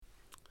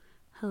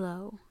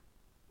Hello,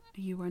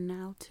 you are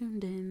now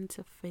tuned in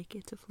to Fake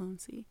It to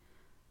Fluency,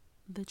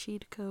 the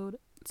cheat code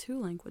to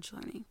language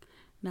learning.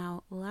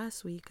 Now,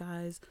 last week,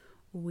 guys,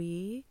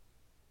 we,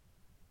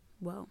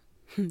 well,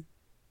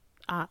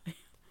 I,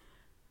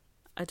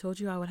 I told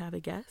you I would have a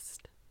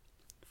guest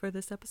for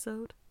this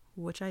episode,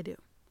 which I do.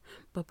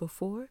 But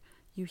before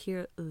you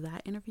hear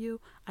that interview,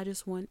 I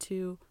just want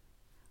to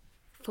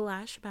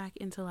flash back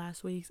into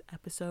last week's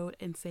episode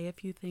and say a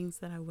few things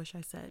that I wish I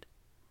said,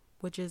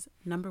 which is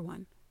number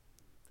one,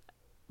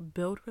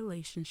 build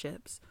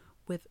relationships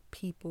with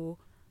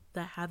people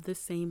that have the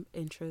same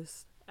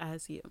interests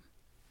as you,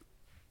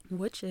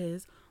 which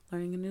is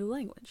learning a new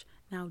language.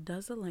 Now,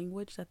 does the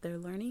language that they're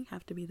learning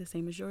have to be the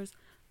same as yours?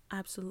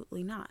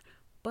 Absolutely not.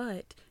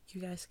 But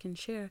you guys can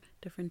share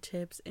different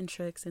tips and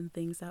tricks and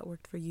things that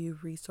worked for you,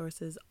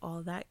 resources,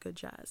 all that good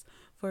jazz.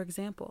 For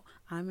example,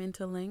 I'm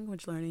into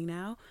language learning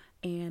now,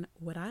 and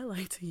what I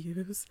like to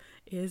use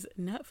is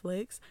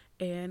Netflix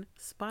and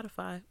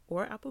Spotify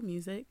or Apple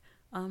Music,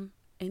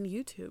 and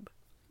YouTube.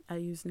 I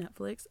use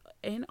Netflix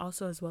and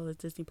also as well as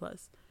Disney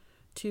Plus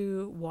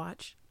to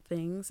watch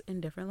things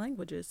in different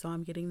languages. So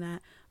I'm getting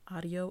that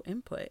audio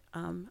input.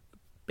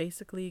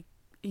 Basically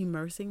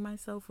immersing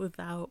myself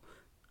without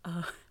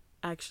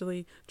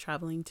actually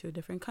traveling to a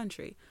different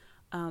country.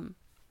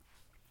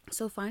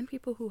 So find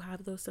people who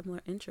have those similar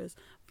interests.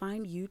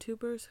 Find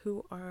YouTubers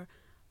who are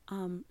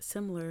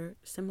similar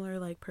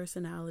like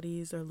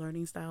personalities or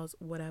learning styles,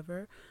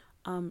 whatever,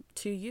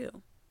 to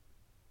you,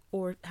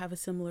 or have a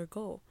similar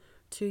goal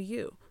to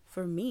you.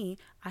 For me,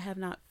 I have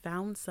not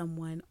found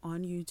someone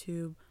on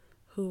YouTube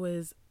who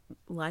is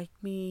like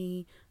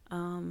me,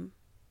 and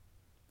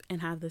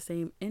have the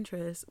same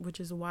interests, which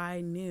is why I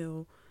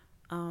knew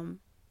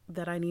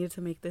that I needed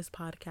to make this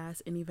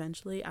podcast, and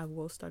eventually I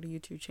will start a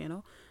YouTube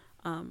channel.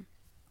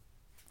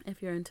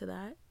 If you're into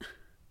that,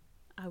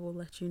 I will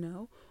let you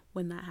know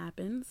when that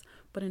happens.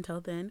 But until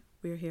then,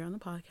 we're here on the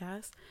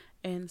podcast.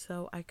 And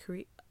so I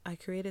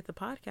created the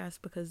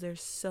podcast because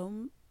there's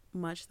so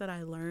much that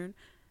I learn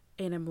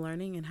and am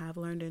learning and have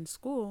learned in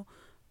school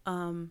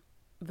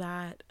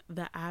that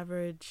the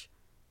average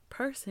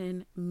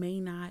person may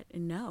not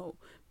know,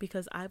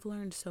 because I've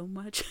learned so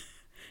much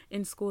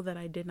in school that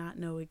I did not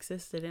know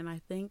existed. And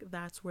I think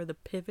that's where the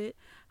pivot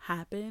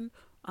happened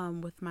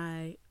with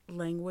my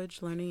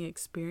language learning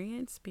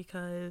experience,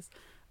 because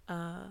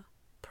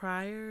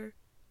prior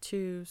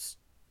to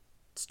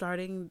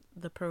starting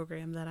the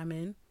program that I'm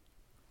in,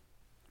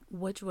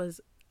 which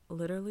was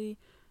literally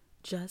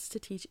just to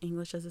teach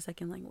English as a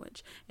second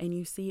language. And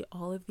you see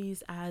all of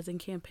these ads and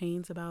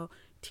campaigns about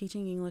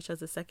teaching English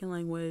as a second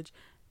language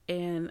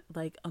and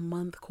like a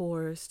month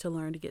course to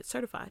learn to get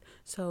certified.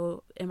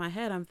 So in my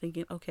head, I'm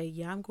thinking, okay,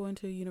 yeah, I'm going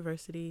to a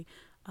university,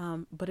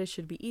 but it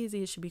should be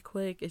easy. It should be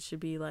quick. It should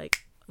be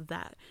like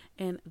that.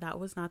 And that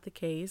was not the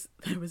case.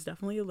 There was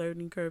definitely a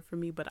learning curve for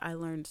me, but I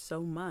learned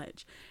so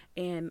much.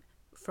 And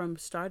from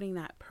starting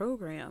that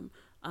program,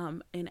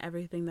 and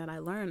everything that I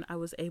learned, I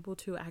was able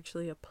to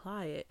actually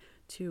apply it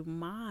to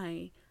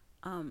my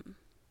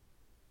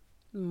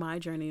my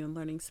journey in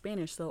learning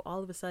Spanish. So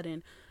all of a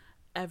sudden,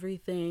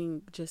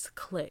 everything just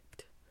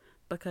clicked,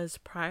 because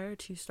prior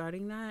to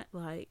starting that,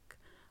 like,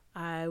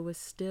 I was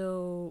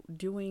still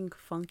doing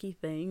funky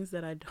things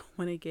that I don't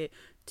want to get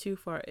too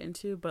far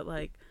into, but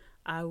like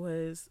I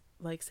was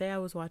like, say I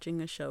was watching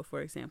a show,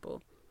 for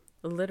example.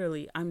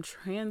 Literally, I'm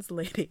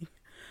translating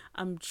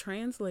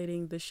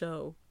the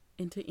show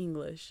into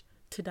English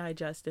to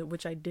digest it,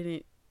 which I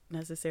didn't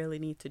necessarily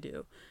need to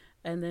do.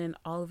 And then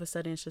all of a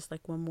sudden, it's just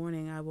like one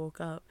morning I woke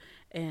up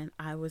and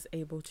I was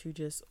able to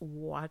just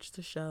watch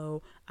the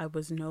show. I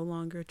was no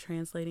longer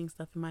translating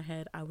stuff in my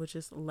head. I was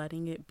just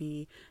letting it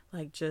be,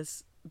 like,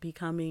 just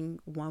becoming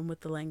one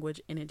with the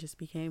language, and it just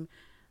became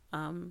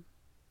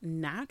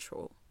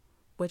natural,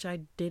 which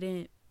I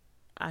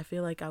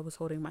feel like I was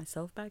holding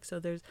myself back. So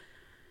there's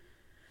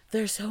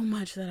so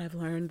much that I've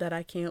learned that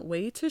I can't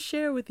wait to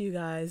share with you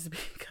guys,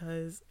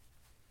 because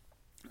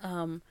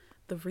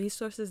the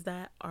resources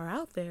that are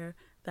out there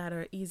that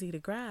are easy to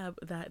grab,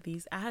 that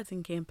these ads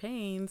and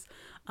campaigns,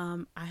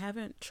 I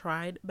haven't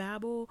tried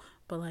Babbel,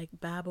 but like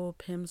Babbel,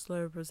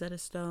 Pimsleur, Rosetta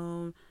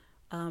Stone,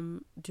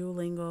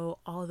 Duolingo,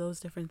 all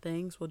those different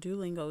things. Well,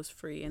 Duolingo is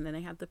free, and then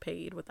they have the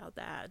paid without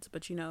the ads.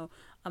 But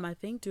I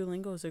think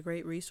Duolingo is a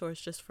great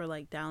resource just for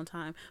like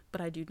downtime,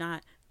 but I do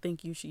not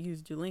think you should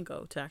use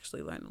Duolingo to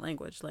actually learn the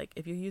language. Like,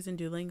 if you're using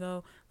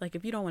Duolingo, like,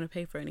 if you don't want to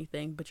pay for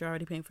anything, but you're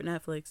already paying for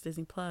Netflix,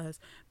 Disney Plus,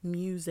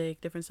 music,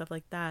 different stuff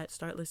like that,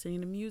 start listening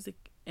to music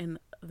in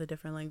the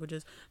different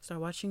languages, start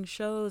watching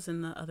shows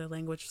in the other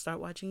language, start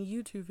watching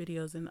YouTube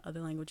videos in the other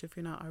language if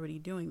you're not already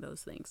doing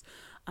those things.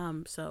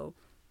 So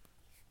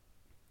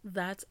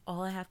that's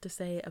all I have to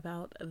say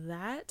about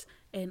that.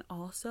 And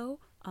also,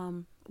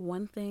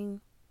 one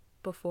thing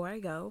before I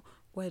go,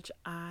 which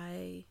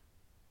I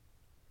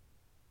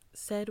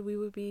said we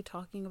would be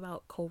talking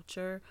about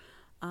culture.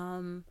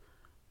 In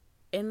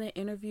the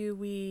interview,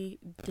 we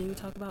do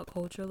talk about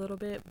culture a little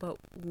bit, but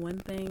one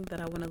thing that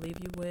I want to leave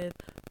you with,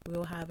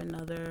 we'll have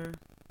another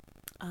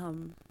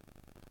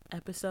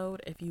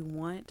episode if you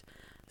want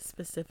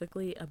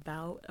specifically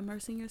about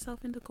immersing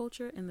yourself into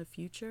culture in the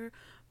future.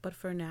 But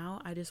for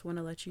now, I just want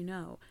to let you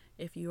know,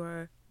 if you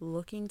are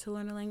looking to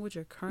learn a language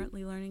or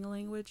currently learning a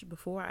language,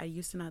 before I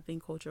used to not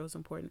think culture was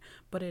important,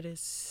 but it is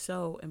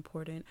so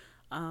important.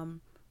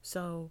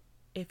 So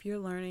if you're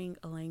learning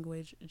a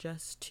language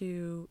just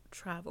to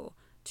travel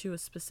to a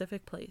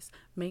specific place,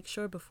 make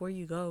sure before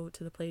you go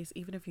to the place,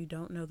 even if you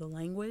don't know the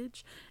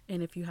language,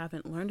 and if you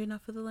haven't learned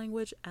enough of the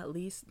language, at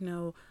least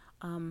know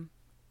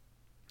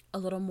a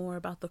little more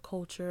about the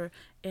culture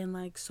and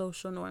like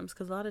social norms,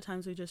 because a lot of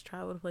times we just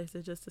travel to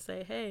places just to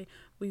say, hey,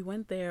 we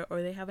went there,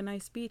 or they have a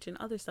nice beach and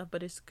other stuff.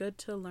 But it's good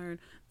to learn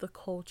the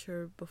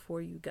culture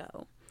before you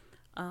go,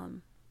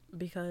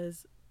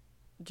 because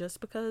just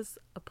because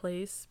a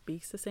place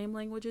speaks the same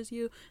language as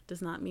you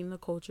does not mean the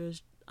culture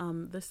is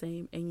the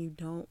same, and you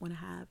don't want to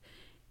have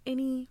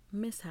any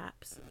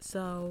mishaps.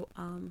 So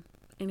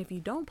and if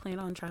you don't plan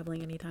on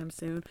traveling anytime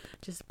soon,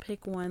 just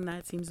pick one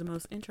that seems the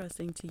most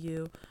interesting to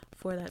you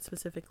for that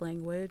specific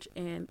language.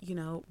 And, you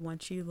know,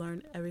 once you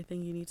learn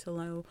everything you need to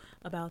know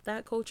about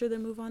that culture,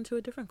 then move on to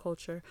a different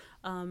culture.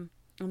 And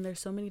there's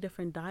so many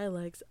different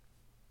dialects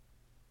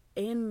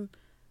in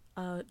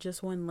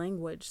just one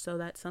language. So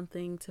that's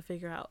something to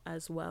figure out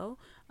as well.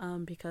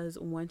 Because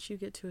once you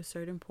get to a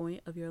certain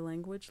point of your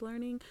language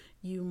learning,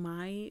 you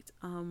might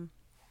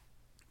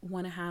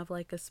want to have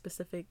like a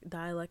specific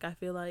dialect. I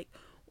feel like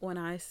when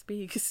I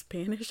speak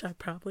Spanish, I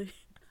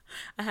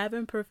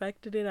haven't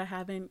perfected it. I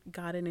haven't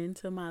gotten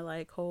into my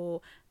like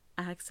whole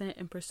accent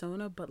and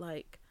persona, but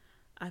like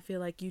I feel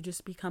like you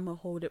just become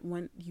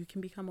you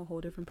can become a whole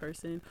different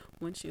person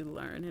once you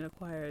learn and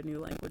acquire a new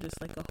language.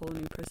 It's like a whole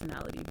new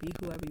personality. Be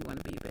whoever you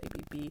want to be,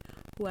 baby. Be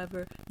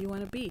whoever you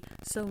want to be.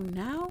 So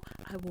now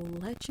I will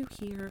let you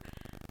hear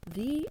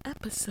the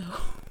episode,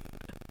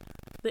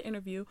 the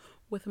interview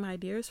with my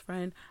dearest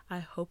friend. I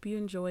hope you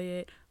enjoy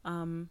it.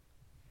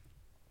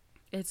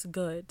 It's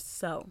good.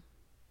 So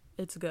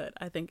it's good.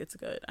 I think it's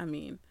good. I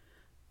mean,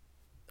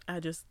 I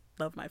just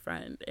love my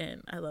friend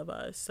and I love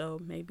us. So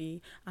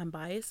maybe I'm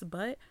biased,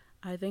 but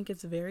I think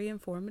it's very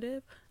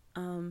informative.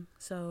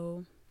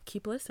 So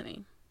keep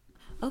listening.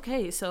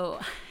 Okay, so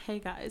hey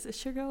guys,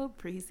 it's your girl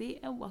Breezy,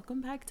 and welcome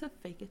back to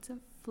Fake It to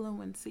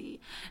Fluency.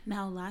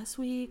 Now, last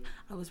week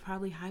I was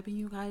probably hyping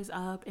you guys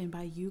up, and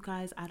by you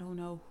guys, I don't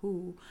know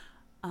who.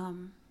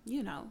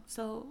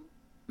 So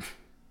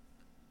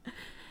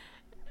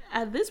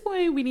at this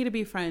point, we need to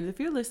be friends. If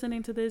you're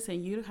listening to this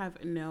and you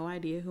have no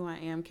idea who I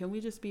am, can we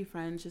just be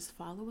friends? Just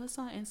follow us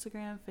on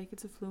Instagram, Fake It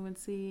to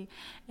Fluency,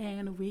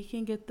 and we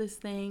can get this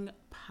thing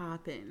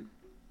popping.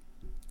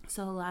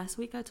 So last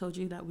week I told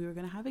you that we were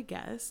going to have a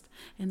guest,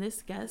 and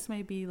this guest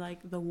may be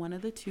like the one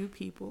of the two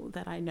people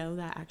that I know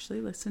that actually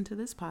listen to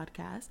this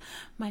podcast,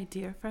 my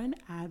dear friend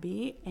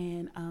Abbie.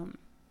 And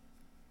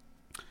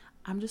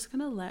I'm just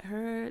gonna let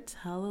her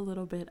tell a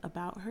little bit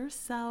about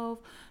herself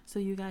so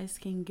you guys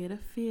can get a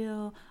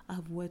feel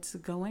of what's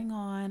going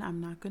on.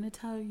 I'm not gonna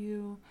tell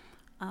you,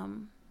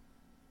 I'm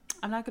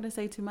not gonna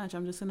say too much.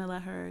 I'm just gonna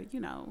let her,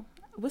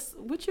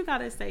 what you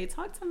gotta say.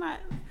 Talk to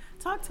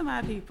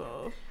my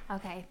people.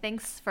 Okay,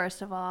 thanks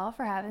first of all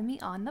for having me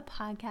on the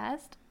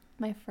podcast.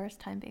 My first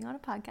time being on a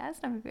podcast.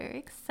 I'm very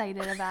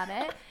excited about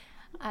it.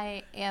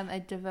 I am a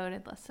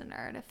devoted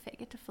listener to Fake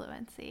It to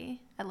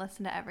Fluency. I've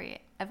listened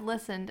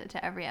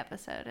to every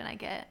episode, and I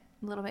get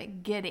a little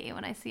bit giddy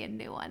when I see a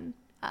new one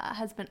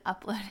has been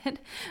uploaded,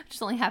 which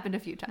has only happened a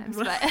few times.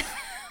 But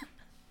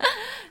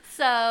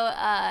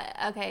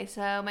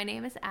so my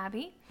name is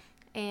Abbie,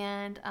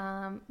 and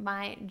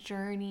my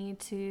journey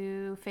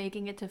to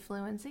faking it to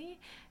fluency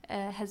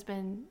has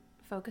been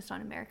focused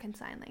on American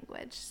Sign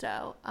Language.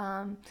 So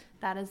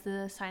that is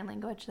the sign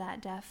language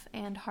that deaf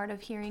and hard of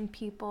hearing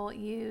people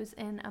use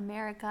in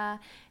America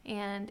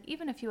and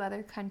even a few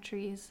other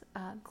countries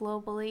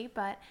globally.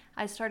 But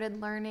I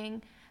started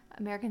learning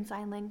American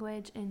Sign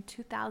Language in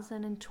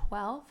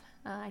 2012.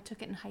 I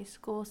took it in high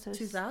school. So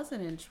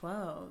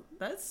 2012.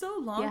 That's so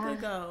long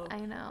ago. I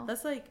know.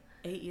 That's like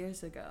 8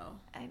 years ago.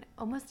 I know,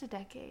 almost a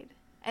decade.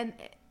 And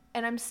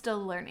I'm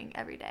still learning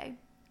every day.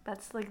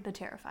 That's like the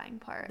terrifying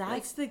part.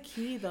 That's the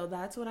key though.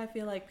 That's what I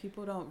feel like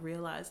people don't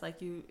realize.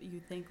 Like you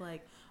think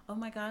like, oh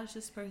my gosh,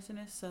 this person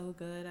is so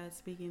good at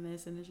speaking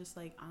this, and it's just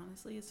like,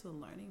 honestly, it's a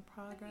learning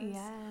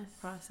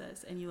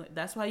process. And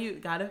that's why you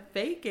gotta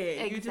fake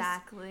it.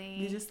 Exactly.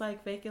 You just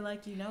like fake it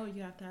like you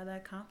have to have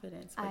that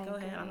confidence. But go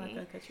ahead. I'm not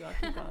gonna cut you off.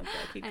 Keep going.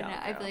 Keep going.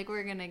 I feel like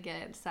we're gonna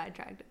get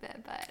sidetracked a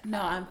bit, but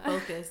no, I'm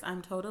focused.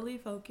 I'm totally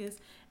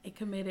focused and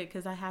committed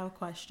because I have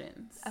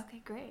questions.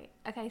 Okay, great.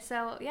 Okay,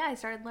 so I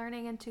started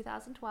learning in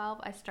 2012.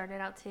 I started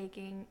out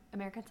taking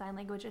American Sign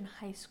Language in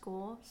high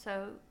school.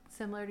 So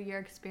similar to your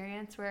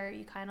experience where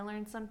you kind of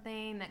learn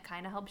something that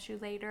kind of helps you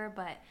later,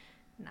 but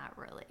not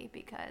really,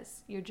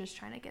 because you're just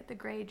trying to get the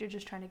grade. You're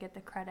just trying to get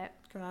the credit.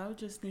 Girl, I would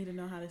just need to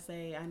know how to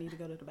say I need to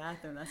go to the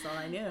bathroom. That's all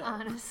I knew.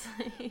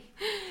 Honestly.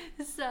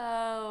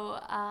 So,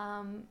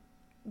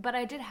 but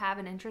I did have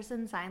an interest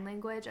in sign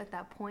language at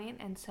that point,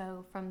 and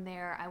so from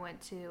there I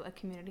went to a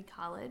community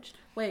college.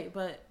 Wait,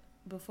 but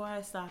before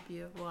I stop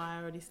you, well, I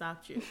already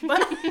stopped you.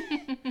 But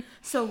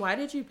so why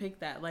did you pick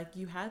that? Like,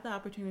 you had the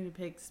opportunity to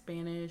pick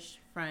Spanish,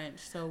 French.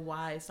 So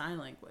why sign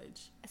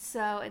language?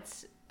 So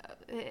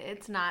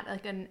it's not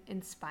like an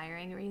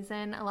inspiring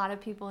reason. A lot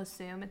of people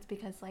assume it's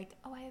because like,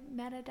 oh, I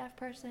met a deaf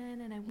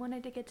person and I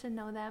wanted to get to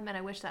know them, and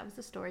I wish that was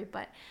the story.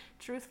 But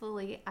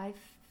truthfully, I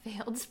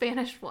failed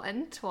Spanish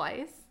 1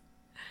 twice.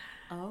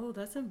 Oh,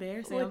 that's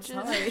embarrassing. I'm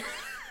sorry.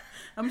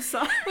 I'm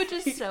sorry. Which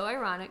is so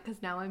ironic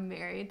because now I'm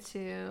married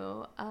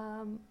to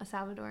a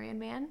Salvadorian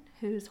man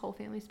whose whole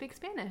family speaks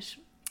Spanish.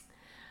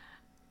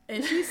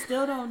 And she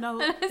still don't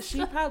know.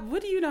 She probably.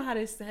 What do you know how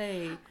to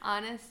say?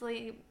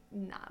 Honestly,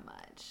 not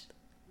much.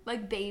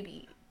 Like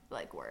baby,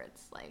 like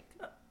words, like.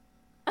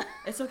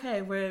 It's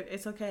okay.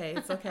 It's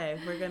okay.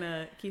 We're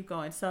gonna keep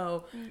going.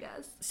 So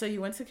yes. So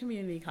you went to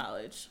community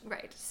college,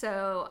 right?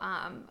 So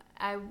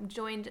I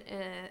joined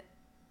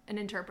an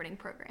interpreting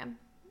program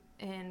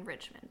in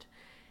Richmond,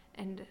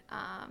 and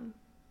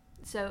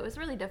so it was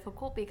really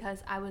difficult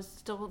because I was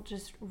still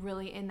just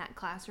really in that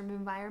classroom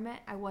environment.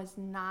 I was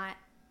not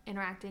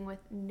interacting with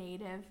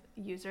native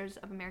users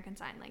of American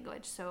Sign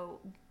Language, so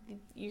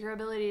your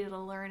ability to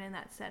learn in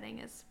that setting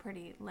is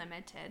pretty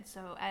limited.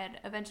 So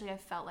eventually I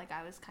felt like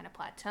I was kind of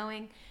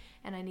plateauing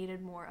and I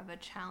needed more of a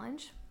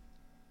challenge.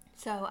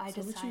 So I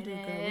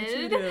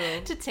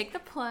decided to take the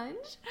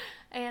plunge,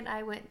 and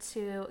I went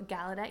to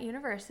Gallaudet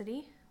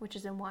University, which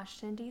is in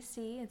Washington,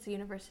 D.C. It's a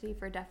university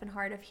for deaf and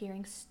hard of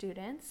hearing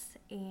students,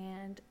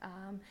 and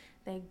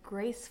they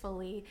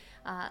gracefully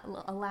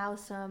allow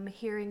some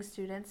hearing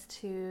students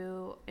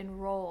to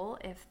enroll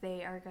if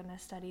they are going to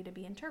study to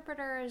be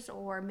interpreters,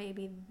 or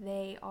maybe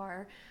they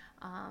are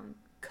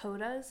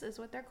CODAs is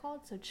what they're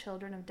called, so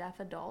children of deaf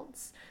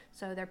adults.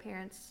 So their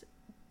parents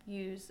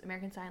use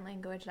American Sign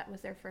Language. That was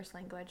their first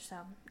language. So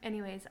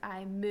anyways,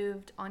 I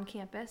moved on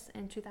campus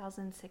in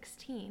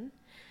 2016,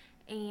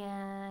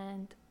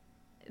 and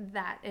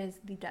that is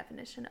the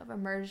definition of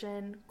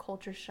immersion,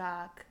 culture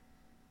shock,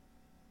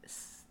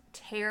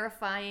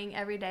 terrifying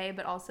every day,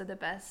 but also the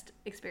best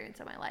experience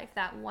of my life.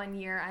 That 1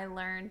 year I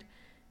learned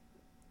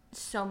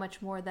so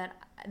much more than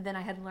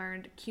I had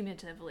learned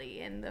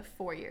cumulatively in the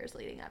 4 years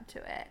leading up to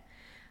it.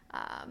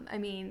 I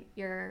mean,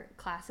 your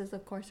classes,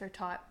 of course, are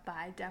taught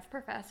by deaf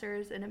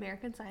professors in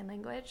American Sign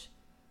Language.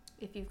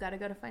 If you've got to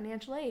go to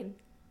financial aid,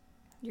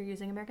 you're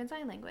using American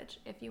Sign Language.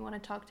 If you want to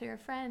talk to your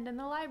friend in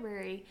the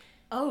library.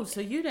 Oh,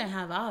 so you didn't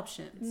have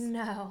options.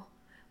 No.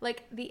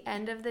 Like, the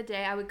end of the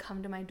day, I would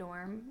come to my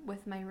dorm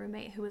with my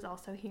roommate who was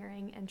also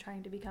hearing and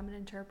trying to become an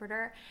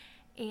interpreter.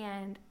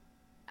 And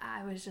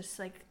I was just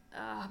like,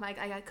 oh my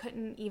God, I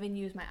couldn't even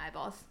use my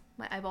eyeballs.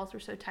 My eyeballs were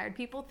so tired.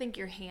 People think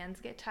your hands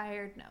get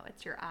tired. No,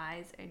 it's your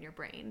eyes and your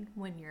brain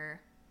when you're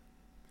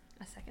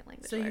a second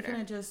language So learner. you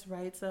couldn't just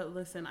write stuff.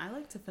 Listen, I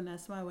like to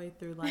finesse my way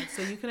through life.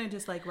 So you couldn't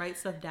just like write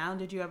stuff down.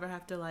 Did you ever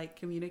have to like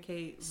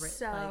communicate?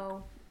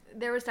 So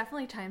there was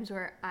definitely times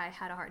where I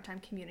had a hard time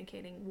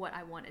communicating what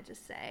I wanted to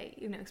say,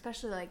 you know,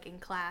 especially like in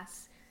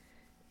class,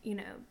 you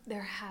know,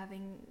 they're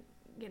having,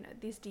 you know,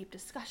 these deep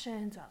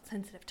discussions about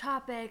sensitive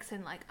topics,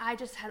 and like I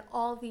just had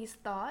all these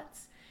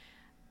thoughts,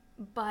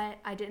 but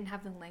I didn't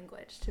have the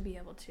language to be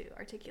able to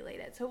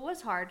articulate it. So it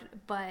was hard,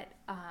 but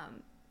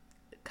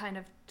kind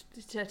of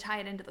to tie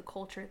it into the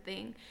culture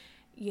thing,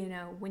 you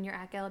know, when you're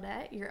at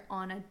Gallaudet, you're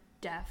on a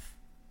deaf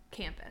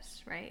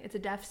campus, right? It's a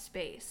deaf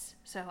space.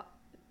 So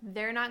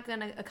they're not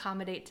going to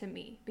accommodate to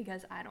me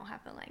because I don't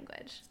have the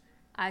language.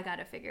 I got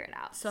to figure it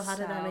out. So how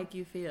did that make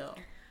you feel?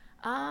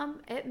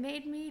 It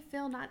made me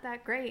feel not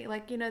that great.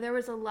 Like, you know, there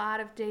was a lot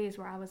of days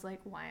where I was like,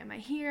 why am I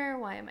here?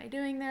 Why am I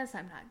doing this?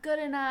 I'm not good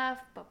enough,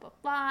 blah, blah,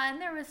 blah.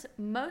 And there was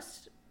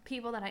most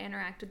people that I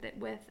interacted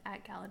with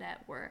at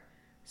Gallaudet were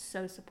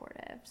so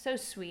supportive, so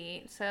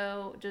sweet,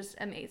 so just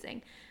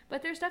amazing.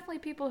 But there's definitely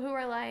people who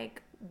are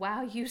like,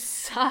 wow, you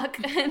suck.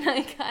 And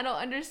like, I don't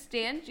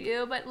understand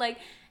you. But like,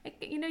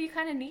 you know, you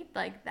kind of need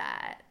like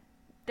that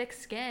thick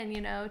skin,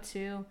 you know,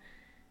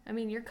 I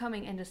mean, you're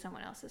coming into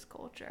someone else's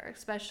culture,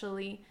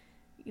 especially,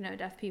 you know,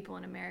 deaf people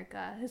in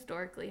America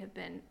historically have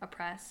been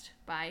oppressed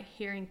by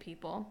hearing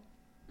people.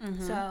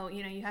 Mm-hmm. So,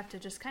 you know, you have to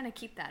just kind of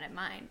keep that in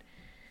mind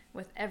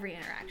with every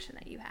interaction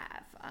that you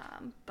have.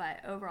 But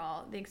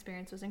overall, the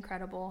experience was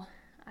incredible.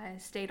 I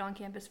stayed on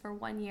campus for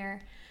 1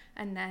 year,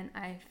 and then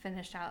I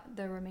finished out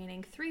the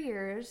remaining 3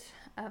 years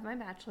of my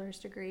bachelor's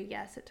degree.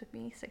 Yes, it took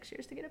me 6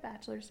 years to get a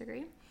bachelor's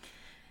degree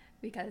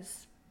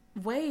because...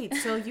 Wait,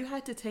 so you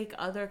had to take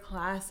other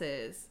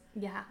classes?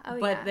 Yeah.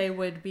 But they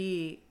would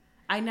be...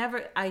 I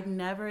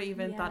never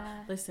even thought...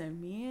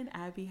 Listen, me and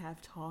Abbie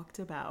have talked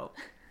about,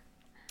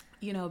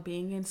 you know,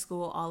 being in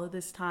school all of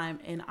this time.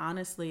 And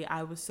honestly,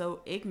 I was so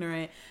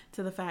ignorant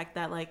to the fact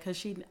that, like,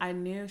 because I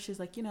knew, she's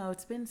like, you know,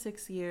 it's been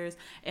 6 years.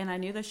 And I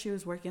knew that she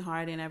was working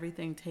hard and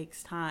everything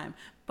takes time.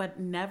 But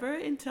never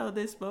until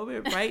this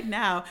moment right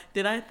now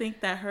did I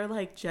think that her,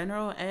 like,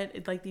 general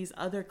ed, like, these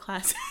other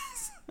classes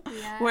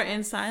were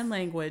in sign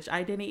language.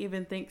 I didn't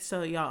even think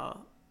so,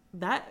 y'all.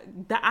 That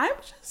I'm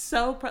just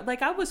so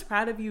like, I was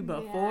proud of you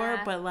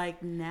before, but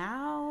like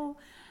now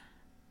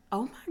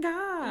Oh my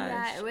gosh.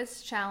 Yeah, it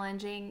was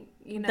challenging.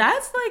 You know,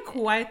 that's like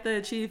quite the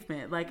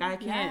achievement. Like I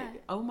can't.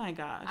 Yeah. Oh my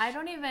gosh. I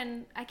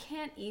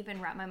can't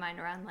even wrap my mind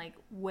around like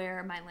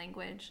where my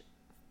language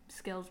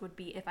skills would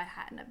be if I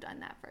hadn't have done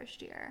that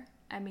first year.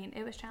 I mean,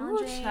 it was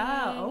challenging. Ooh,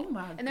 child. Oh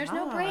my gosh. And there's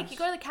no break. You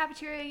go to the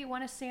cafeteria, you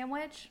want a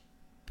sandwich.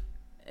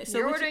 So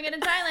you're ordering it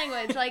in sign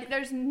language. Like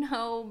there's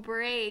no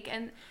break,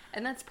 and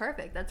that's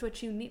perfect. That's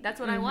what you need. That's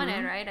what I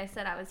wanted, right? I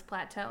said I was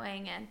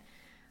plateauing, and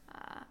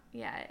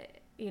yeah,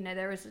 you know,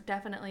 there was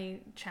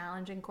definitely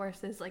challenging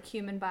courses like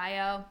human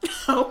bio.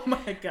 Oh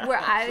my god!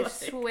 Where I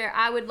swear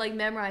I would like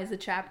memorize the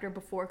chapter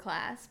before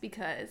class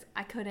because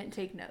I couldn't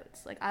take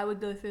notes. Like I would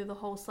go through the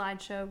whole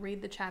slideshow,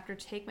 read the chapter,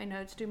 take my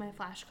notes, do my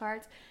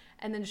flashcards,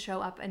 and then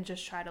show up and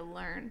just try to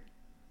learn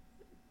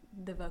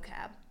the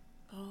vocab.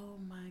 Oh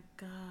my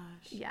gosh!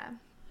 Yeah.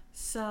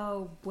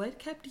 So, what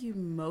kept you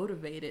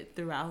motivated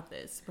throughout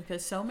this?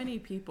 Because so many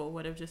people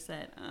would have just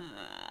said,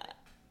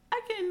 I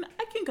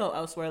can go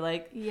elsewhere.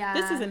 Like,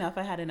 this is enough.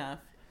 I had enough."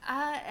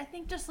 I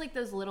think just like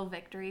those little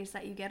victories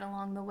that you get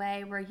along the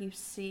way, where you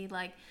see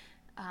like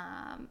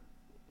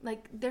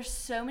there's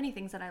so many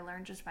things that I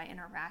learned just by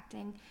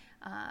interacting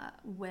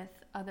with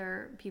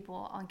other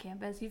people on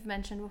campus. You've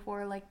mentioned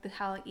before, like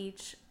how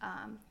each,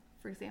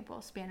 for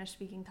example,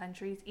 Spanish-speaking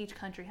countries, each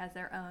country has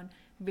their own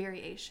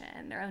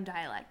variation, their own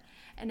dialect.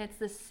 And it's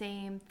the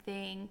same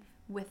thing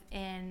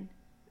within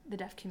the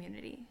deaf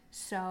community.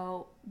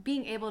 So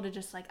being able to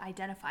just like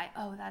identify,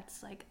 oh,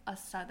 that's like a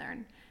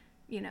southern,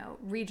 you know,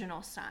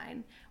 regional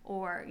sign,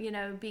 or, you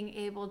know, being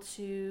able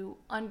to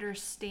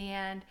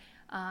understand,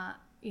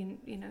 you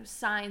know,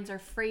 signs or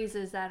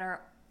phrases that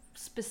are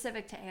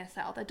specific to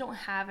ASL that don't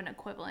have an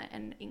equivalent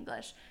in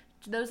English.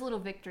 Those little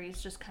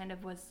victories just kind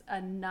of was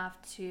enough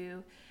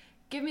to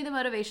give me the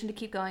motivation to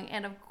keep going.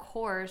 And of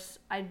course,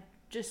 I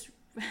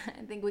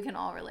think we can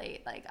all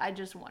relate. Like, I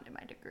just wanted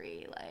my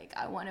degree. Like,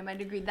 I wanted my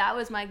degree. That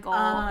was my goal.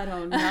 I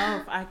don't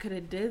know if I could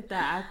have did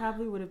that. I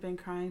probably would have been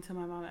crying to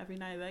my mom every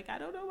night. Like, I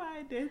don't know why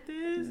I did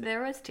this.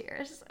 There was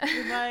tears.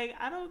 Like,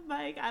 I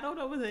don't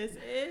know what this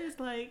is.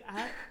 Like,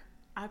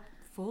 I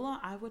full on,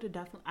 I would have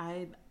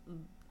definitely,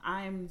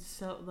 I'm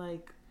so,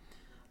 like,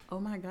 oh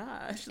my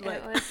gosh.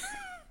 Like, it was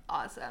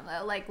awesome.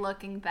 Like,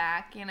 looking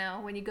back, you know,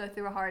 when you go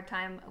through a hard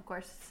time, of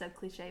course, it's so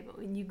cliche, but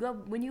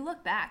when you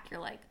look back,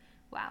 you're like,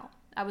 wow,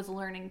 I was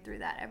learning through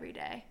that every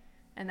day.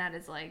 And that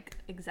is like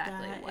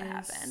exactly what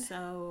happened.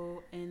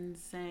 So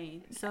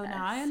insane. Yes. So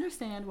now I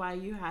understand why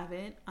you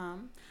haven't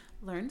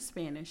learned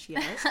Spanish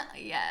yet.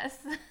 Yes.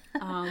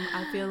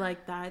 I feel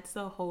like that's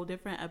a whole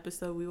different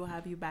episode. We will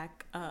have you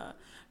back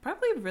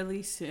probably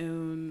really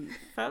soon.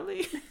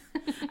 Probably.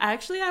 I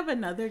actually have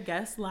another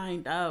guest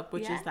lined up,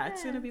 which is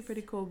that's going to be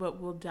pretty cool.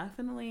 But we'll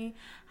definitely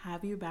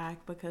have you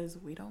back because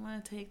we don't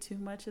want to take too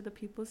much of the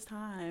people's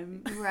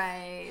time.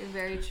 Right.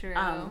 Very true.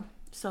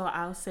 So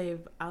I'll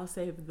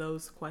save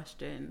those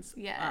questions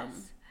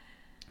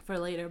for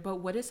later. But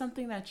what is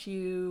something that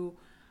you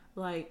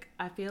like?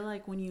 I feel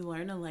like when you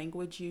learn a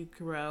language, you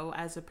grow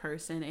as a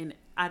person, and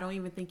I don't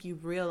even think you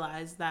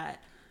realize that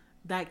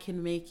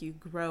can make you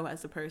grow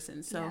as a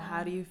person. So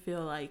how do you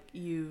feel like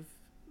you've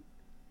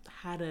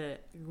had a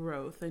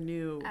growth, a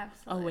new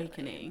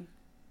awakening?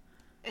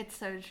 It's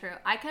so true.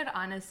 I could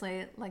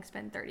honestly like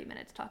spend 30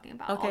 minutes talking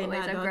about all the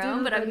ways I've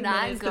grown, but I'm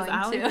not going to.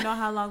 I don't even know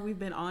how long we've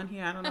been on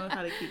here. I don't know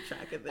how to keep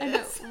track of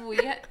this. I know.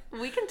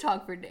 We can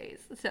talk for days,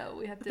 so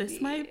we have to. This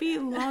might be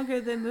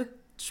longer than the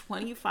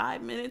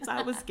 25 minutes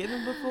I was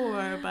given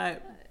before,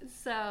 but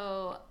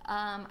so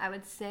I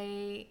would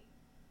say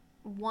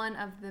one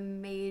of the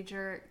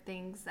major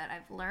things that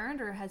I've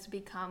learned or has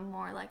become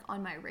more like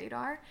on my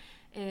radar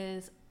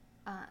is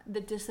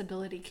the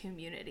disability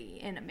community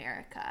in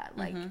America,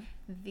 like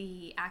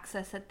the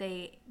access that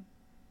they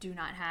do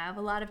not have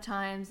a lot of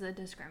times, the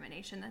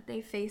discrimination that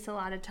they face a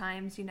lot of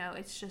times, you know,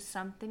 it's just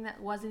something that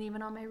wasn't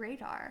even on my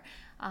radar.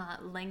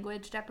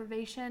 Language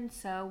deprivation.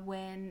 So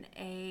when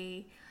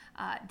a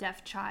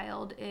deaf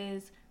child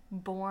is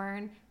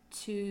born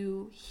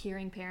to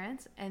hearing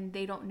parents and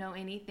they don't know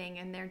anything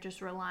and they're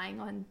just relying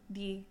on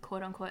the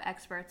quote unquote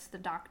experts, the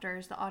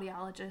doctors, the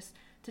audiologists,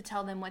 to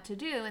tell them what to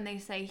do, and they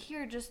say,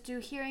 here, just do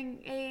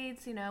hearing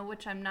aids, you know,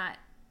 which I'm not,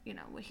 you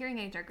know, hearing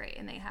aids are great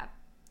and they have,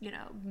 you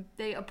know,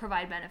 they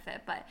provide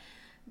benefit, but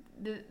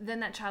then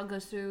that child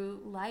goes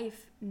through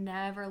life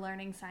never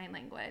learning sign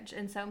language.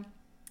 And so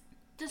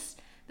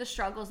just the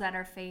struggles that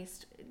are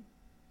faced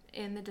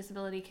in the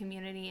disability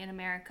community in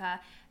America,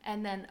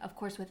 and then of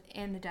course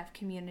within the deaf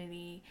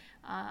community,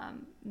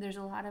 there's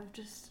a lot of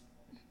just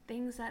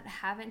things that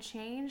haven't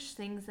changed,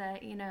 things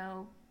that, you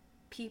know,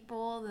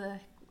 people, the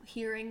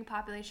hearing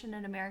population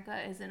in America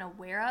isn't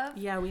aware of.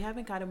 Yeah, we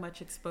haven't gotten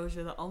much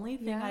exposure. The only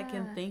thing I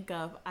can think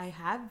of, I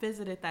have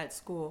visited that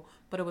school,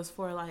 but it was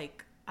for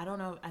like, I don't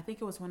know, I think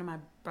it was one of my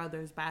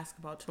brother's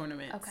basketball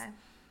tournaments. Okay.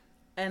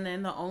 And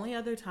then the only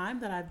other time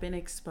that I've been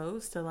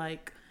exposed to,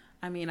 like,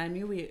 I mean, I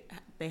knew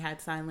they had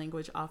sign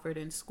language offered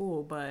in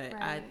school, but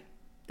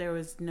there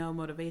was no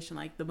motivation.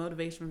 Like, the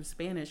motivation from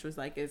Spanish was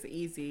like as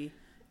easy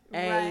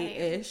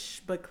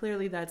A-ish, but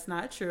clearly that's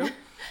not true.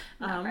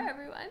 Not for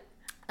everyone.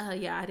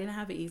 Yeah, I didn't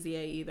have an easy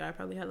A either. I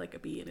probably had like a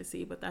B and a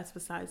C, but that's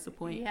besides the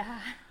point. Yeah.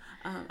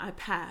 I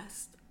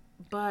passed,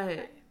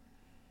 but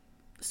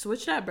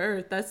switched at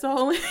birth. That's the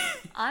only.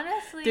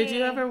 Honestly, Did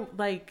you ever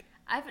like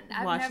I've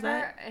watch never.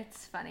 that?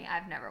 It's funny.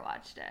 I've never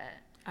watched it.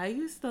 I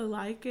used to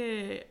like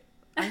it.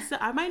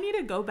 I might need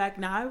to go back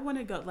now. I want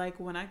to go like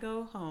when I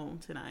go home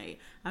tonight.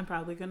 I'm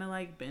probably gonna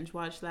like binge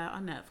watch that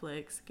on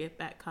Netflix. Get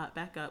back caught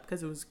back up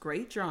because it was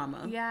great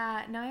drama.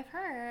 Yeah, no, I've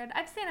heard.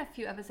 I've seen a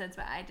few episodes,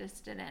 but I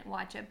just didn't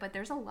watch it. But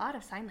there's a lot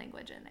of sign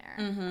language in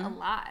there, a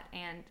lot,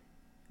 and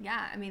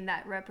yeah, I mean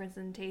that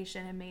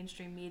representation in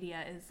mainstream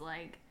media is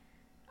like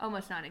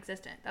almost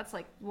non-existent. That's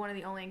like one of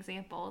the only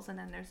examples. And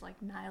then there's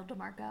like Niall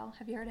DeMarco.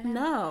 Have you heard of him?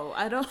 No,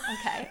 I don't.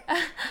 Okay.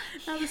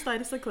 Not the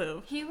slightest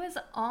clue. He was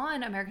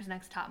on America's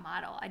Next Top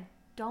Model. I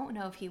don't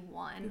know if he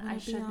won. I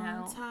should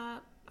know.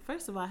 Top.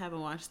 First of all, I haven't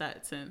watched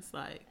that since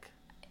like.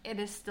 It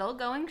is still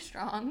going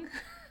strong.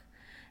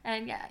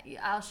 And yeah,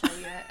 I'll show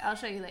you it. I'll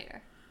show you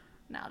later.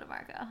 Niall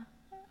DeMarco.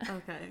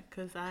 Okay,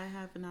 because I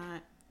have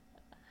not.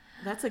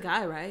 That's a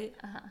guy, right?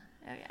 Uh-huh.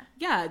 Oh, yeah.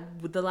 Yeah,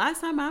 the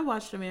last time I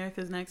watched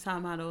America's Next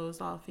Top Model, it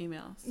was all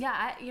females. Yeah,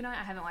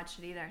 I haven't watched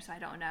it either, so I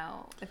don't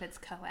know if it's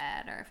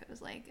co-ed or if it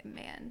was like a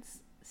man's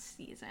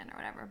season or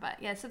whatever.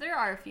 But yeah, so there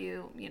are a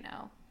few,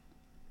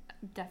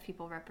 deaf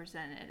people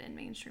represented in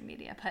mainstream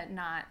media, but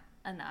not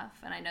enough.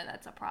 And I know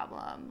that's a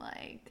problem,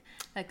 like,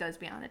 that goes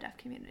beyond the deaf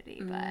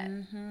community, but...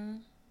 Mm-hmm.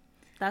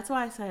 That's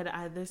why I said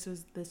this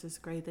is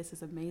great. This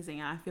is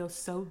amazing. I feel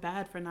so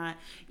bad for not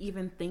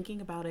even thinking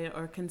about it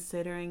or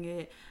considering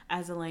it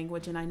as a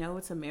language. And I know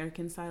it's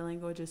American Sign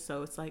Languages,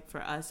 so it's like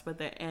for us.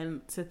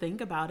 And to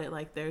think about it,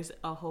 like there's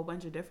a whole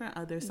bunch of different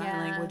other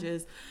sign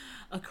languages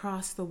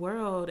across the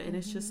world, and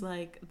it's just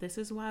like this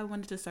is why I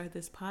wanted to start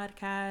this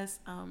podcast.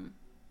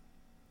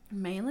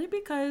 Mainly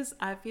because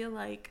I feel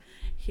like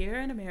here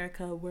in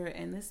America, we're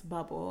in this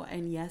bubble,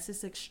 and yes,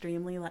 it's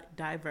extremely like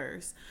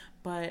diverse,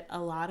 but a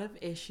lot of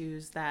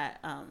issues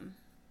that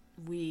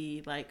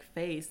we like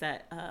face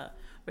that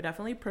we're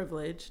definitely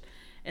privileged,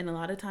 and a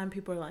lot of time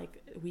people are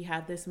like, we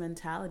have this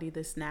mentality,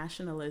 this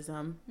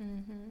nationalism,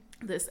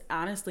 this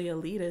honestly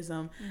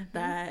elitism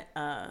that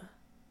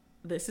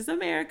this is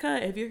America.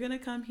 If you're gonna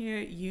come here,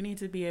 you need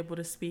to be able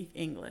to speak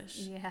English.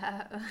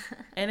 Yeah.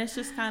 And it's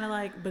just kind of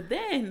like, but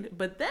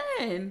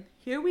then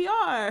here we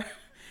are.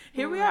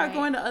 Here we are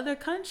going to other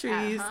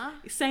countries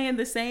saying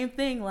the same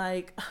thing,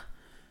 like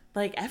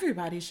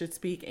everybody should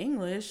speak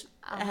English,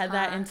 have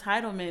that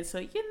entitlement.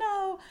 So,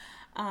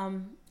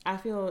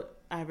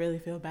 I really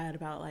feel bad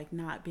about like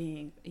not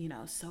being,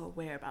 so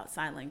aware about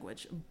sign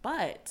language.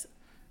 But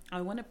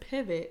I want to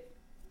pivot.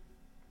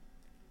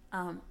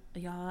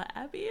 Y'all,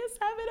 Abbie is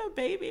having a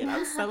baby, and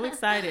I'm so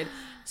excited.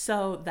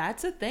 So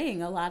that's a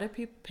thing. A lot of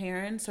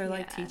parents are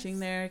like teaching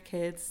their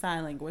kids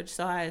sign language.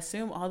 So I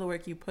assume all the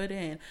work you put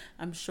in,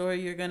 I'm sure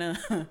you're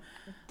gonna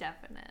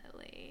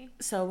Definitely.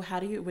 So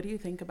what do you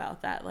think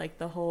about that? Like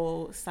the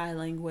whole sign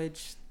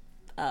language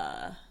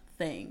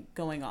thing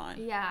going on?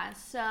 Yeah.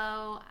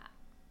 So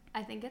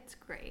I think it's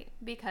great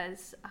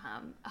because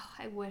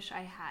I wish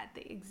I had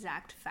the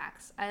exact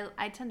facts.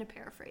 I tend to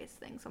paraphrase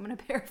things. So I'm going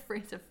to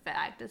paraphrase a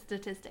fact, a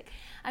statistic.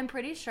 I'm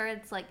pretty sure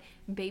it's like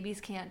babies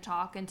can't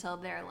talk until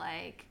they're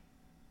like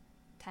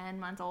 10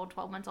 months old,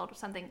 12 months old or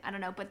something. I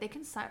don't know. But they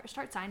can start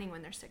signing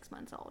when they're 6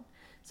 months old.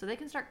 So they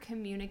can start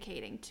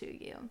communicating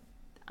to you.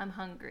 I'm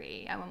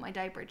hungry. I want my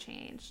diaper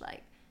changed.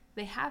 Like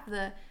they have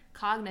the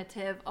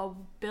cognitive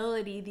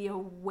ability, the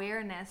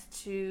awareness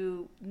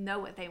to know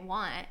what they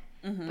want.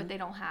 But they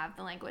don't have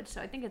the language.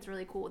 So I think it's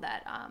really cool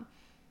that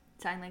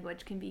sign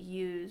language can be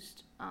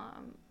used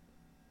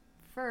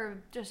for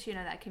just,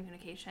 that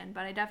communication.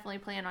 But I definitely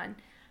plan on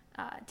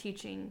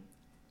teaching,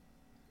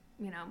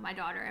 my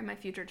daughter and my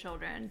future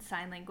children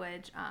sign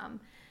language.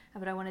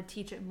 But I want to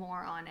teach it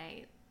more on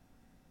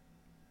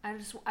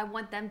I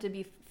want them to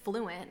be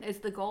fluent is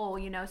the goal,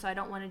 so I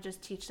don't want to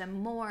just teach them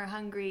more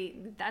hungry.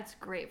 That's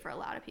great for a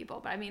lot of people.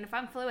 But I mean, if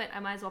I'm fluent, I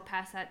might as well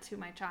pass that to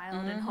my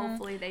child and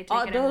hopefully they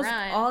take it and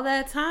run. All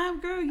that time,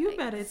 girl, you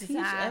better teach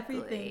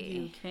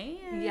everything you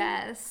can.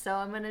 Yes. So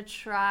I'm going to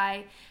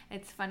try.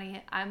 It's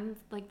funny. I'm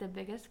like the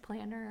biggest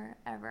planner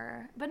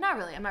ever, but not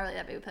really. I'm not really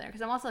that big a planner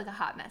because I'm also like a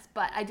hot mess,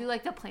 but I do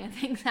like to plan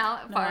things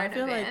out far in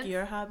advance. I feel like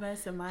your hot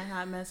mess and my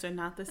hot mess are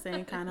not the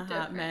same kind of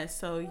hot mess.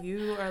 So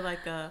you are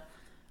like a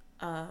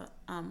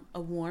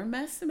warm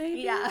mess,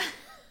 maybe? Yeah.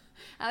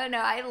 I don't know.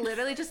 I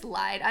literally just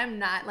lied. I'm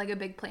not like a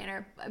big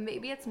planner.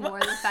 Maybe it's more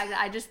the fact that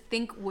I just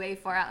think way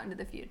far out into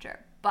the future.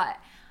 But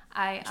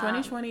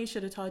 2020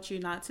 should have taught you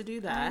not to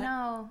do that. I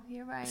know.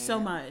 You're right. So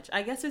much.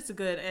 I guess it's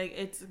good.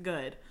 It's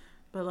good.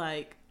 But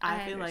like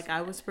I feel like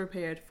I was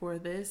prepared for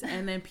this,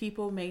 and then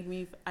people made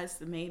me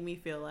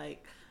feel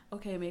like,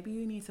 okay, maybe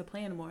you need to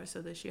plan more.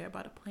 So this year I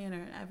bought a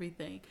planner and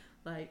everything.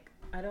 Like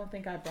I don't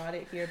think I brought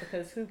it here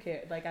because who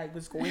cared? Like I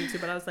was going to,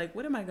 but I was like,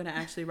 what am I going to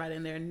actually write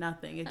in there?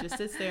 Nothing. It just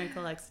sits there and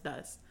collects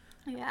dust.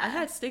 Yeah. I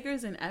had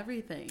stickers and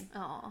everything.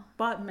 Oh.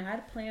 Bought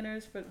mad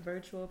planners for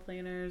virtual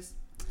planners.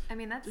 I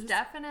mean, that's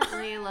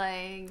definitely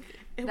like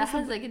that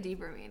has like a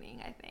deeper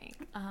meaning, I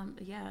think.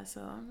 Yeah.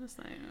 So I'm just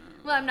like.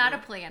 Well, I'm not a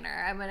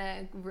planner. I'm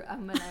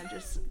gonna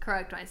just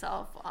correct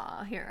myself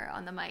here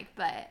on the mic,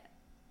 but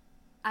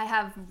I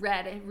have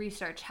read and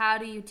researched how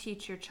do you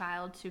teach your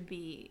child to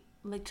be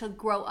like to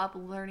grow up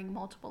learning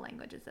multiple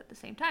languages at the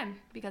same time,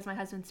 because my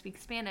husband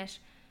speaks Spanish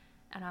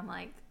and I'm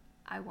like,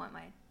 I want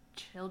my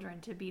children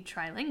to be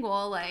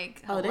trilingual,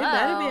 like hello. Oh, they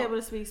better be able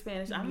to speak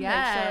Spanish. I'm gonna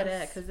make sure of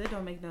that, because it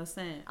don't make no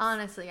sense.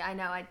 Honestly, I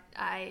know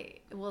I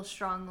will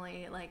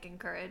strongly like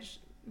encourage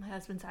my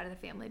husband's side of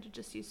the family to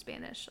just use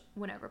Spanish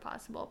whenever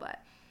possible,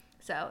 but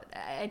so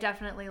I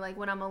definitely, like,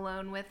 when I'm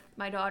alone with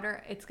my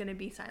daughter, it's gonna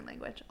be sign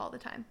language all the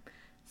time.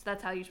 So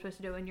that's how you're supposed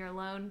to do it when you're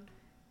alone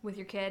with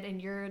your kid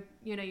and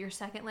your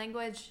second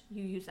language,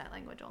 you use that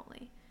language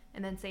only.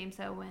 And then same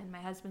so when my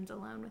husband's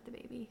alone with the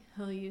baby,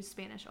 he'll use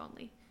Spanish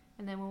only.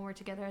 And then when we're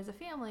together as a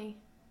family,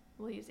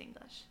 we'll use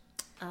English.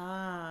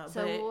 So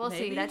we'll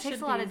see. That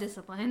takes a lot of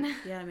discipline.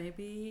 Yeah,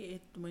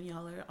 maybe when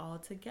y'all are all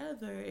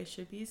together, it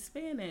should be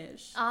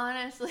Spanish.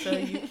 Honestly. So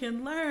you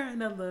can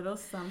learn a little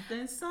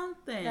something.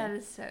 That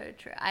is so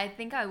true. I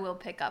think I will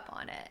pick up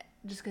on it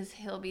just because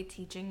he'll be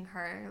teaching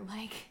her,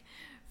 like,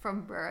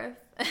 from birth.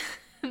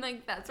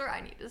 Like, that's where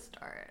I need to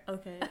start.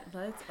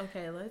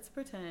 Let's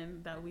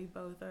pretend that we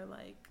both are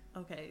like,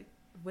 okay,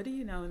 what do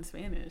you know in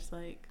Spanish?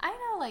 Like, I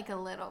know, like, a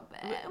little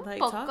bit. Like,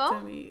 poco. talk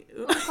to me.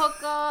 Un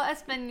poco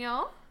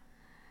español.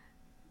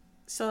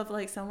 So if,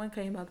 like, someone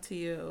came up to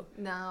you,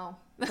 no,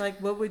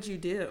 like, what would you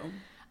do?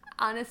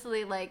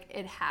 Honestly, like,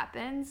 it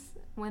happens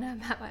when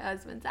I'm at my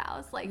husband's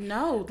house. Like,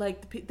 no,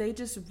 like, they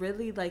just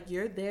really, like,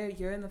 you're there,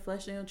 you're in the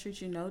flesh, they don't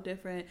treat you no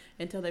different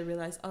until they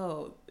realize,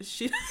 oh,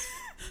 she,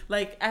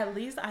 like, at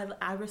least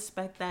I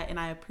respect that and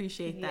I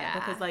appreciate that.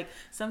 Because, like,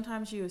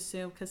 sometimes you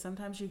assume, because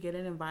sometimes you get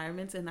in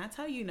environments and that's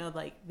how you know,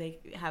 like, they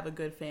have a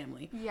good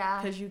family.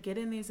 Yeah. Because you get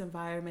in these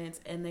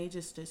environments and they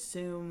just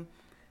assume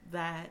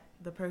that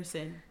the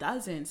person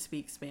doesn't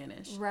speak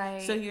Spanish.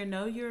 Right. So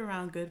you're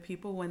around good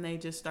people when they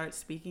just start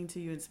speaking to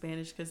you in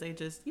Spanish, because they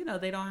just,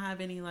 they don't have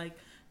any, like,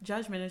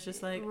 judgment. It's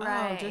just like,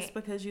 right. Oh, just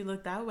because you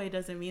look that way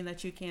doesn't mean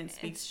that you can't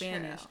speak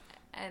Spanish. True.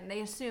 And they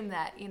assume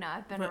that,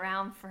 I've been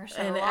around for so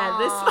and long.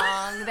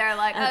 At this, they're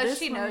like, oh,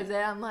 she point, knows it.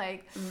 I'm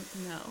like,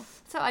 no.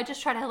 So I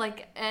just try to,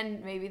 like,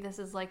 and maybe this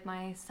is, like,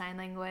 my sign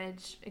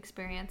language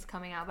experience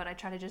coming out, but I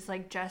try to just,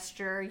 like,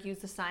 gesture, use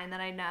the sign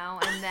that I know,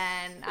 and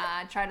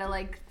then try to,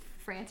 like,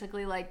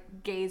 frantically, like,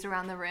 gaze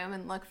around the room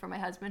and look for my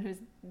husband, who's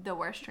the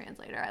worst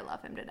translator. I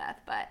love him to death,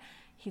 but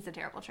he's a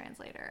terrible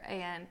translator,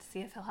 and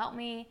see if he'll help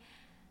me.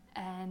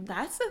 And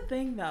that's the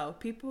thing, though.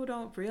 People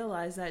don't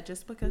realize that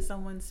just because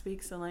someone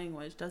speaks a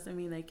language doesn't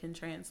mean they can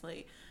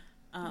translate.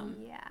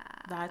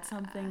 That's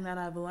something that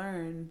I've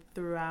learned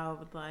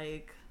throughout,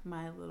 like,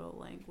 my little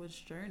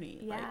language journey.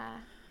 Yeah.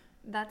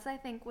 That's, I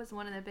think, was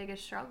one of the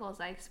biggest struggles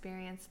I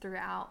experienced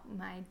throughout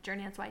my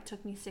journey. That's why it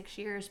took me 6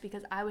 years,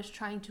 because I was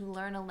trying to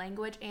learn a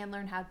language and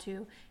learn how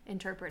to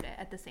interpret it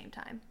at the same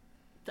time.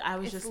 I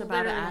was just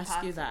about to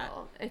ask you that.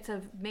 It's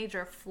a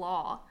major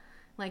flaw.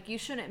 Like, you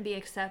shouldn't be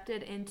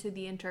accepted into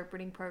the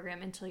interpreting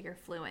program until you're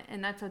fluent,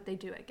 and that's what they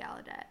do at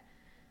Gallaudet.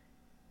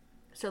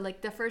 So,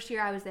 like, the first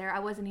year I was there, I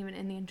wasn't even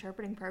in the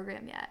interpreting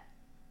program yet.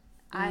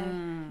 I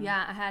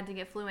had to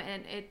get fluent,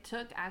 and it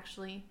took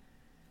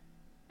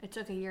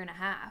a year and a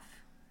half.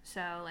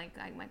 So, like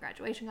my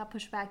graduation got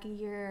pushed back a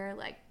year.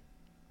 Like,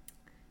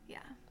 yeah.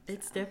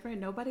 It's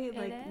different.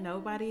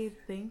 Nobody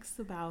thinks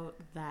about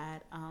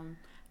that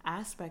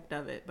aspect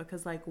of it,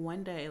 because, like,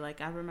 one day, like,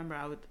 I remember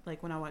I would,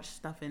 like, when I watched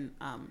stuff in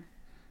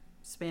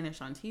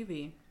Spanish on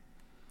TV,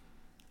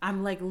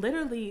 I'm, like,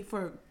 literally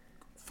for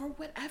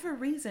whatever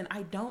reason,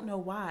 I don't know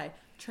why,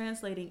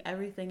 translating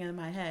everything in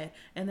my head,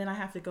 and then I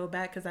have to go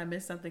back because I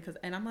missed something,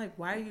 and I'm like,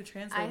 why are you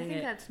translating it? I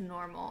think that's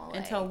normal.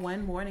 Until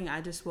one morning I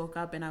just woke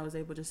up and I was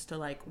able just to,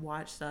 like,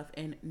 watch stuff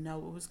and know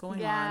what was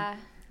going on.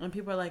 And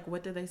people are like,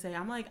 what did they say?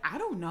 I'm like, I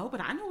don't know, but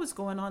I know what's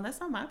going on. That's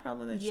not my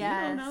problem that you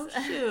don't know.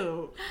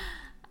 Shoot.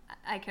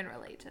 I can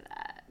relate to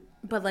that.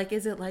 But, like,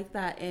 is it like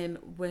that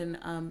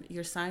when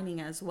you're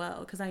signing as well?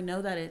 Because I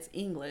know that it's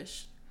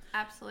English.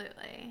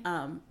 Absolutely.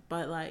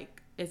 But,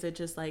 like, is it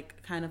just,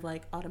 like, kind of,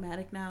 like,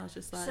 automatic now? It's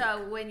just like...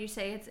 So, when you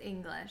say it's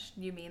English,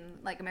 you mean,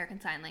 like, American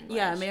Sign Language?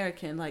 Yeah,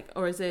 American, like,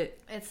 or is it...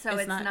 It's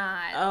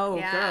not. Oh,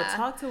 yeah. Girl,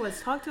 talk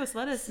to us,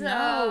 let us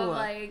know. So,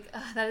 like,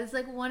 that is,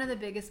 like, one of the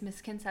biggest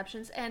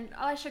misconceptions, and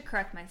I should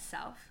correct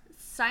myself.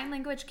 Sign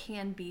language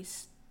can be...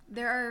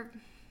 There are...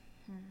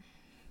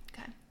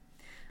 Okay.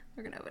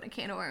 We're going to open a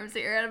can of worms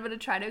here. I'm going to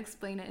try to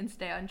explain it and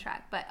stay on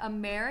track. But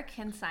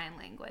American Sign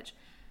Language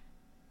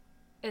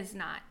is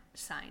not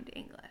signed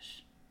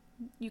English.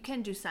 You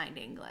can do signed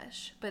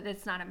English, but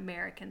it's not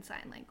American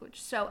Sign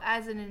Language. So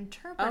as an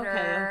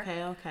interpreter,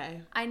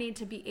 okay. I need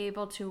to be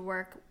able to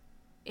work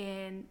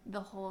in the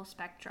whole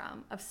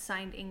spectrum of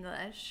signed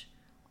English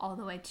all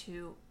the way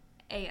to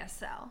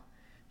ASL.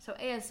 So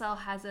ASL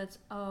has its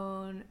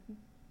own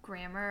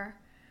grammar.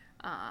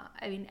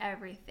 I mean,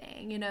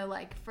 everything,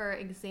 like, for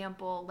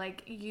example,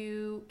 like,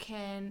 you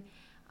can,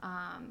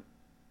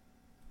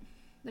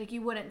 Like,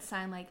 you wouldn't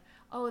sign like,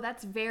 oh,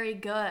 that's very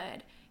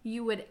good.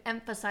 You would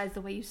emphasize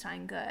the way you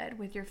sign good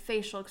with your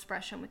facial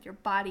expression, with your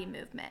body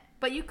movement.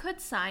 But you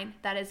could sign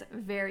that is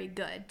very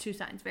good. 2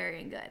 signs,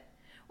 very and good.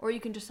 Or you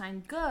can just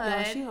sign good.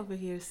 Yeah, she over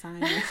here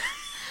signing.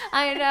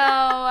 I know.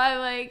 I'm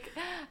like,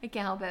 I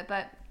can't help it.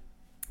 But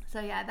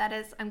so yeah, that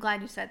is. I'm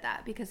glad you said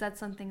that, because that's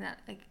something that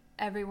like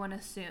everyone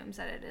assumes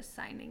that it is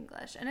signed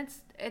English, and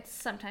it's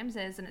sometimes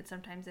is and it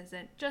sometimes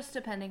isn't, just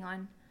depending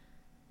on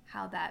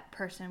how that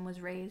person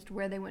was raised,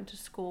 where they went to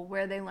school,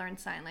 where they learned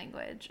sign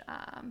language.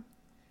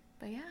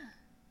 But yeah.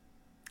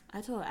 I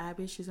told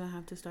Abbie she's gonna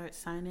have to start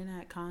signing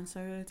at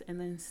concerts and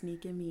then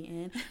sneaking me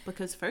in,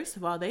 because first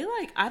of all, they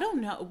like, I don't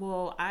know.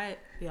 Well, I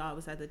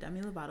was at the Demi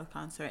Lovato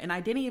concert and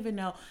I didn't even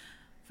know.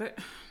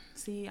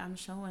 See, I'm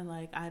showing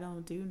like I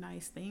don't do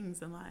nice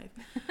things in life.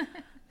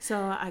 So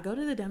I go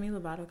to the Demi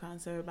Lovato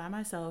concert by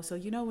myself. So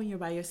when you're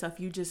by yourself,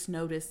 you just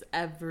notice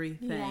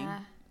everything. Yeah.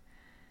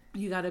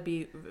 You got to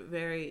be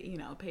very,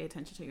 pay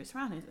attention to your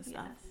surroundings and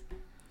stuff. Yes.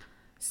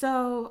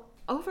 So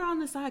over on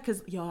the side,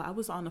 because I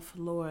was on the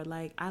floor.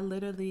 Like I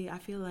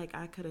feel like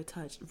I could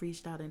have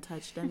reached out and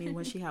touched Demi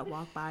when she had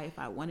walked by if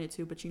I wanted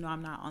to. But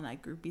I'm not on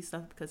that groupie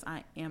stuff because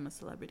I am a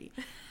celebrity.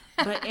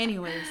 But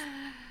anyways,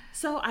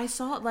 so I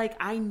saw, like,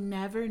 I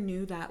never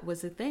knew that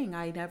was a thing.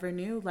 I never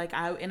knew, like,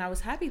 I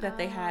was happy that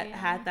they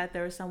had that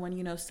there was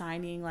someone,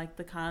 signing, like,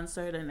 the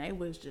concert, and they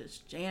was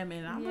just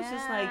jamming. I was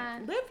just like,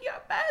 live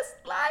your best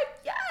life.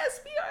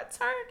 Yes, we are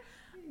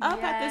turned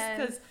up at this,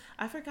 because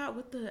I forgot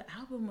what the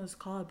album was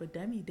called, but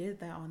Demi did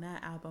that on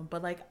that album.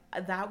 But, like,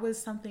 that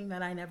was something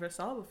that I never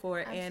saw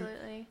before.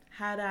 Absolutely. And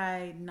had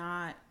I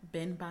not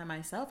been by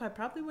myself, I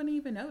probably wouldn't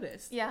even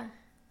notice. Yeah.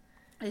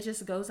 It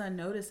just goes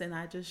unnoticed, and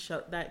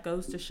that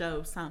goes to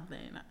show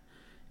something.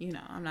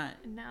 I'm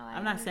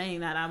not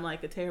saying that I'm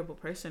like a terrible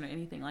person or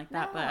anything like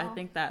that, but I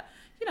think that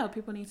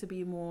people need to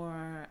be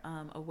more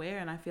aware,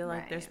 and I feel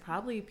like there's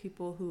probably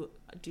people who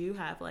do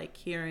have like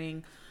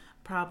hearing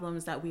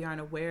problems that we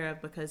aren't aware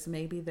of, because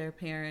maybe their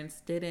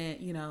parents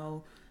didn't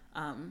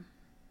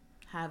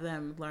have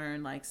them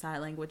learn like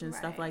sign language and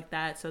stuff like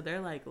that, so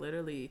they're like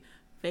literally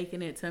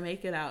faking it to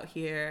make it out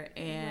here,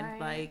 and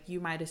like you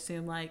might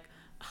assume like,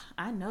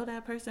 I know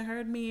that person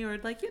heard me, or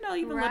like,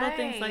 even little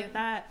things like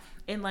that.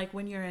 And like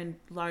when you're in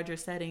larger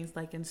settings,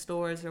 like in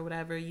stores or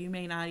whatever, you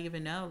may not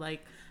even know,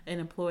 like an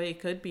employee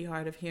could be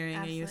hard of hearing.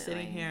 Absolutely. And you're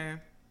sitting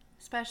here.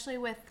 Especially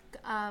with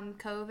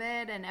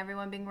COVID and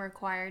everyone being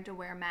required to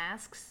wear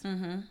masks.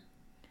 Mm-hmm.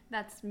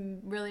 That's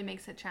really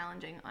makes it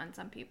challenging on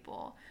some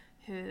people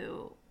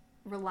who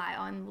rely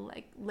on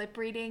like lip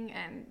reading,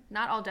 and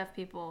not all deaf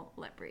people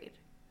lip read.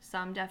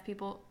 Some deaf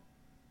people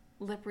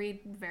lip read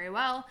very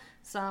well,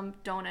 some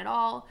don't at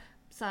all.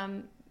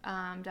 Some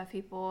deaf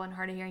people and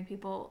hard of hearing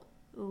people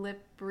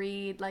lip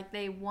read, like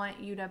they want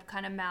you to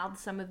kind of mouth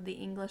some of the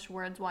English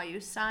words while you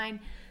sign.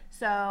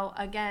 So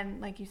again,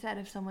 like you said,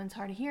 if someone's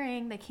hard of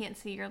hearing, they can't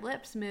see your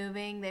lips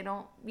moving, they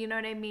don't, you know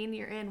what I mean?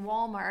 You're in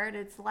Walmart,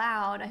 it's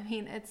loud. I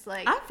mean, it's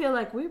like, I feel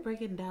like we're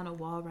breaking down a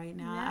wall right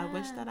now. Yeah. I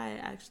wish that I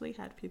actually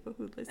had people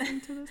who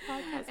listen to this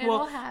podcast. It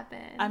will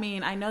happen. I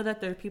mean, I know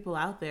that there are people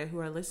out there who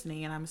are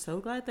listening, and I'm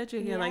so glad that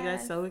you're here. Yes. Like,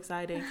 that's so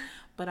exciting.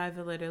 But I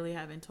literally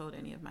haven't told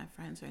any of my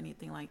friends or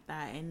anything like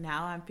that. And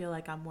now I feel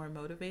like I'm more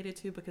motivated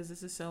to, because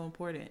this is so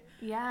important.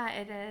 Yeah,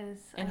 it is.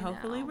 And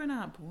hopefully we're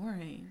not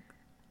boring.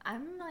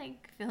 I'm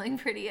like feeling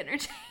pretty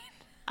entertained.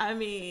 I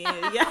mean,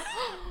 yeah.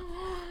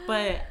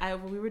 But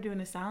we were doing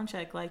a sound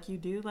check, like you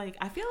do. Like,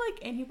 I feel like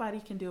anybody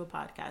can do a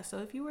podcast. So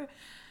if you were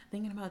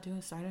thinking about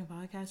starting a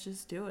podcast,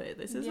 just do it.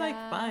 This is like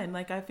fun.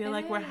 Like, I feel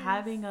like we're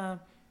having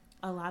a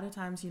lot of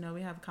times,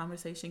 we have a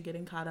conversation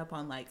getting caught up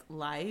on like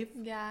life.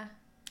 Yeah.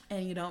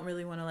 And you don't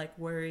really want to like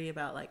worry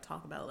about like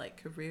talk about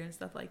like career and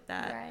stuff like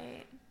that.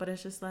 Right. But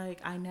it's just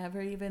like, I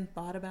never even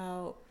thought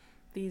about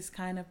these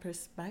kind of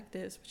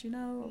perspectives, but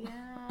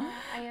yeah,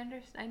 I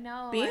understand. I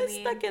know being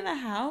stuck in the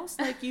house,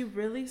 like you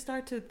really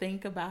start to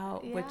think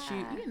about what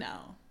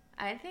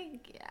I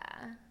think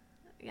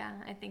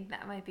I think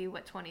that might be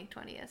what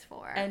 2020 is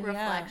for, and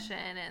reflection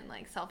and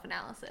like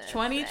self-analysis.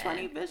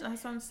 2020 vision,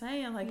 that's what I'm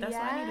saying. Like, that's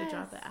why I need to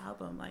drop the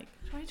album, like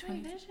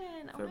 2020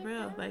 vision, for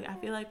real. God. Like, I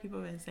feel like people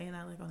have been saying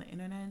that like on the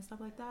internet and stuff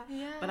like that,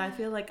 yeah, but I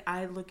feel like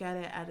I look at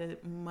it at a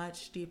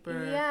much deeper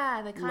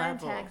the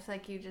context level.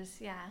 Like you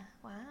just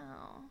wow,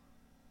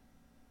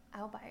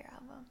 I'll buy your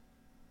album.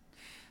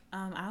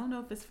 I don't know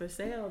if it's for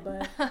sale,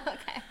 but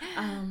okay.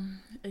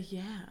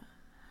 Yeah.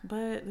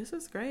 But this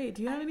was great.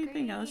 Do you have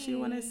anything else you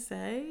want to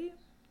say?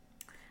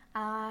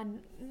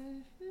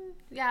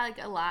 Yeah,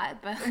 like a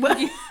lot, but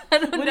I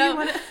don't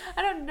know.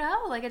 I don't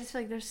know. Like, I just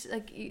feel like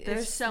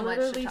there's so much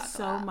to talk about.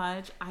 So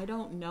much. I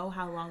don't know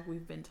how long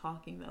we've been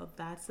talking though.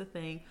 That's the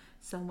thing.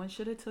 Someone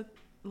should have took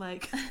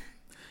note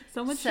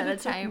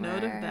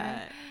of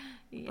that.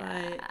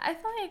 Yeah, but I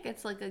feel like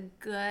it's like a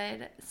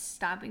good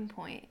stopping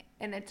point,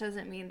 and it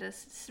doesn't mean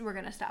we're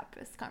gonna stop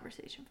this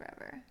conversation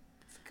forever.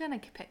 It's gonna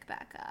pick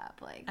back up.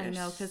 Like, I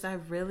know, because I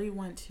really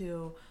want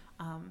to.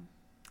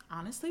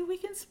 Honestly, we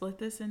can split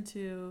this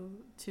into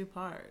 2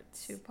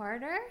 parts.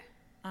 2-parter?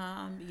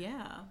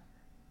 Yeah.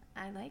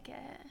 I like it.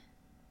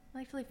 I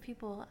like to leave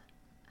people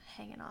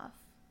hanging off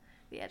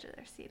the edge of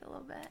their seat a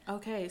little bit.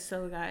 Okay,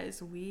 so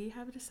guys, we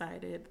have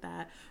decided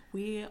that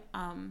we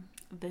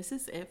this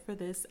is it for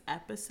this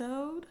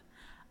episode.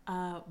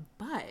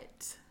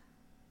 But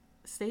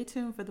stay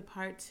tuned for the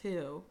part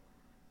 2,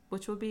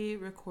 which will be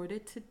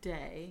recorded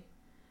today.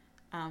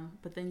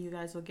 But then you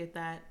guys will get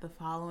that the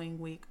following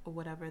week or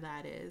whatever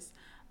that is.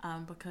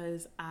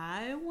 Because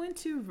I want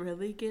to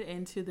really get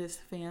into this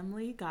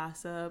family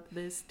gossip,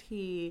 this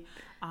tea.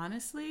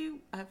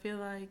 Honestly, I feel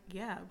like,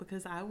 yeah,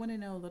 because I want to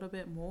know a little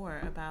bit more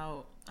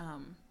about,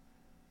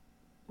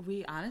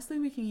 we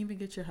can even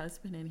get your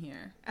husband in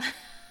here.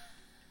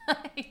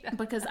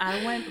 Because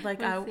I went,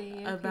 like, about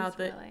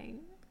the,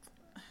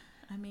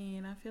 I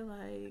mean, I feel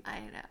like...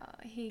 I know.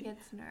 He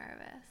gets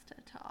nervous to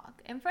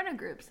talk. In front of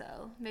groups,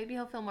 though. Maybe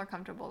he'll feel more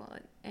comfortable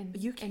in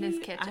his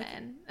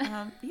kitchen.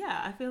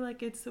 Yeah, I feel like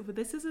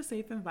this is a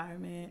safe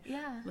environment.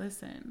 Yeah.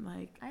 Listen,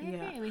 like... I agree.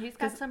 Yeah. I mean, he's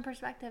got some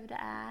perspective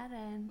to add.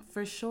 And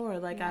for sure.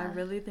 Like, yeah. I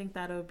really think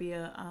that would be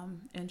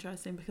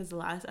interesting, because the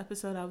last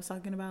episode I was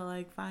talking about,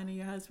 like, finding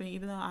your husband,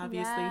 even though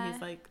obviously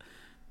he's, like...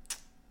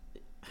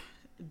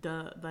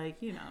 like,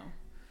 you know...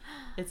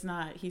 It's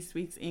not, he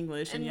speaks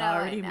English and you're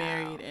already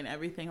married and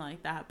everything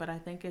like that. But I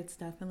think it's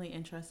definitely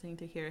interesting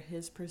to hear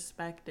his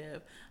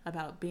perspective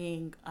about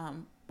being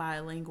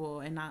bilingual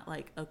and not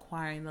like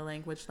acquiring the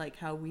language like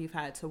how we've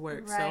had to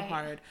work so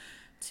hard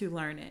to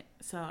learn it.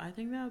 So I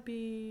think that would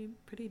be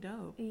pretty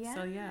dope. Yeah.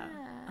 So yeah,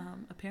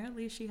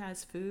 apparently she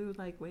has food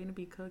like waiting to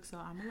be cooked. So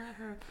I'm gonna let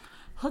her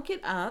hook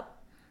it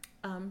up.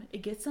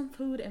 Get some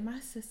food in my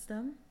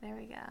system. There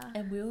we go.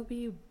 And we'll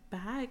be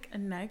back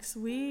next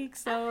week.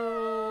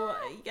 So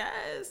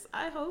yes,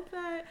 I hope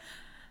that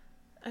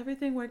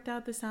everything worked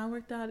out, the sound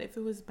worked out. If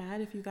it was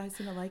bad, if you guys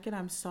didn't like it,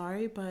 I'm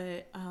sorry,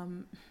 but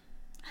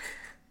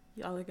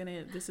y'all are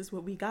gonna, this is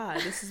what we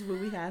got, this is what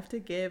we have to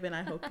give, and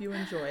I hope you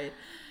enjoyed.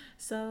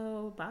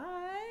 So bye.